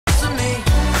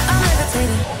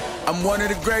I'm one of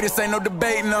the greatest, ain't no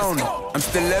debating on it. I'm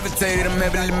still levitated, I'm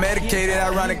heavily medicated.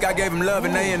 Ironic, I gave him love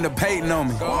and they end up hating on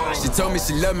me. She told me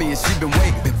she loved me and she been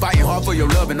waiting. Been fighting hard for your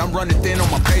love and I'm running thin on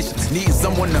my patience. Needing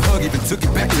someone to hug, even took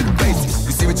it back to the basics.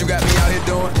 You see what you got me out here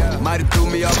doing? Might have threw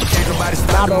me off, but can't nobody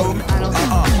stop the movement.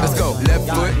 Let's go, left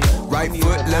foot, right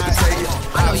foot, levitated.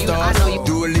 Pop stars,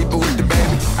 do a leap with the baby.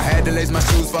 I had to lace my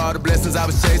shoes for all the blessings I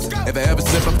was chasing. If I ever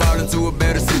slip, I fall into a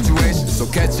better situation. So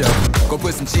catch up, go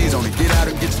put some cheese on it, get out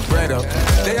and get your bread up.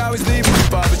 They always leave me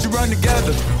far, but you run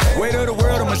together. Weight of the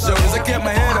world on my shoulders, I kept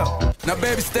my head up. Now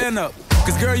baby, stand up,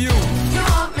 cause girl, you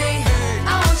want me.